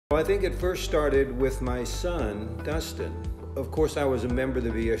Well, I think it first started with my son, Dustin. Of course, I was a member of the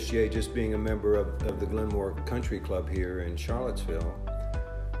VSGA, just being a member of the Glenmore Country Club here in Charlottesville.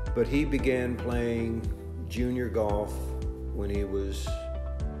 But he began playing junior golf when he was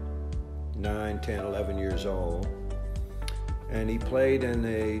 9, 10, 11 years old. And he played in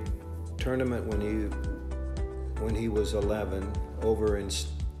a tournament when he was 11 over in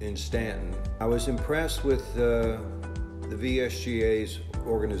Stanton. I was impressed with the VSGA's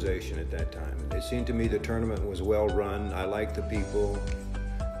organization at that time. It seemed to me the tournament was well run. I liked the people.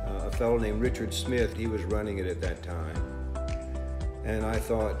 A fellow named Richard Smith, he was running it at that time. And I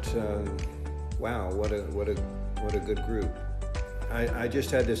thought, wow, what a good group. I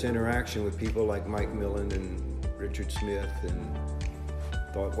just had this interaction with people like Mike Millen and Richard Smith and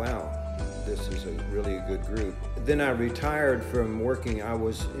thought, wow, this is really a good group. Then I retired from working. I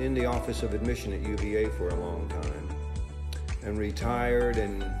was in the Office of Admission at UVA for a long time and retired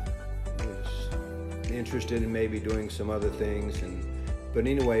and was interested in maybe doing some other things. But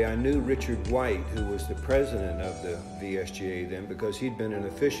anyway, I knew Richard White, who was the president of the VSGA then, because he'd been an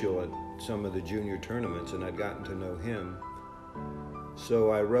official at some of the junior tournaments and I'd gotten to know him. So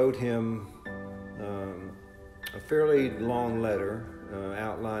I wrote him a fairly long letter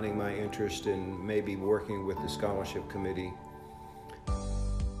outlining my interest in maybe working with the scholarship committee,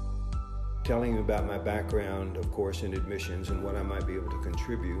 telling him about my background, of course, in admissions and what I might be able to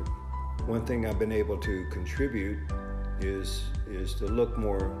contribute. One thing I've been able to contribute is to look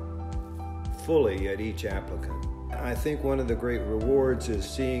more fully at each applicant. I think one of the great rewards is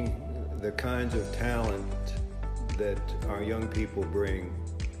seeing the kinds of talent that our young people bring.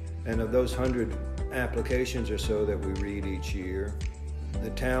 And of those 100 applications or so that we read each year,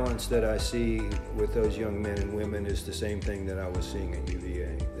 the talents that I see with those young men and women is the same thing that I was seeing at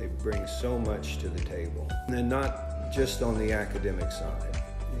UVA. They bring so much to the table. And not just on the academic side.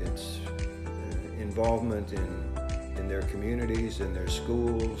 It's involvement in their communities, in their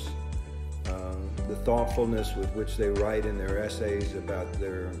schools, the thoughtfulness with which they write in their essays about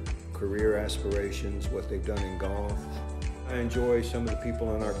their career aspirations, what they've done in golf. I enjoy some of the people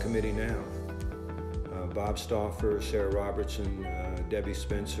on our committee now. Bob Stauffer, Sarah Robertson, Debbie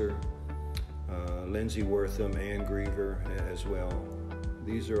Spencer, Lindsay Wortham, Ann Griever as well.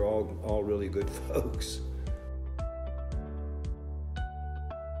 These are all really good folks.